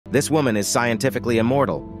This woman is scientifically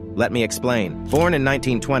immortal. Let me explain. Born in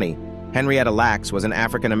 1920, Henrietta Lacks was an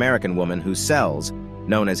African-American woman whose cells,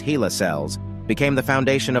 known as HeLa cells, became the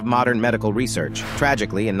foundation of modern medical research.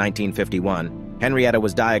 Tragically, in 1951, Henrietta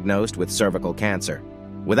was diagnosed with cervical cancer.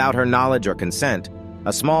 Without her knowledge or consent,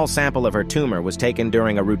 a small sample of her tumor was taken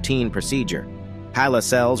during a routine procedure. HeLa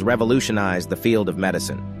cells revolutionized the field of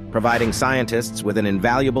medicine, providing scientists with an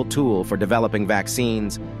invaluable tool for developing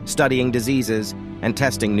vaccines, studying diseases, and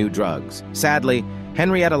testing new drugs. Sadly,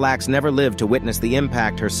 Henrietta Lacks never lived to witness the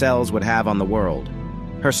impact her cells would have on the world.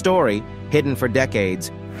 Her story, hidden for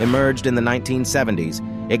decades, emerged in the 1970s,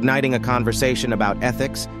 igniting a conversation about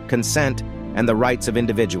ethics, consent, and the rights of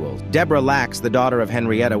individuals. Deborah Lacks, the daughter of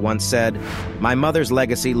Henrietta, once said, "My mother's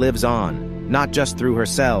legacy lives on, not just through her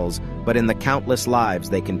cells, but in the countless lives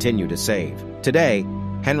they continue to save." Today,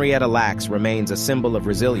 Henrietta Lacks remains a symbol of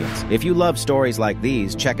resilience. If you love stories like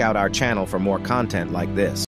these, check out our channel for more content like this.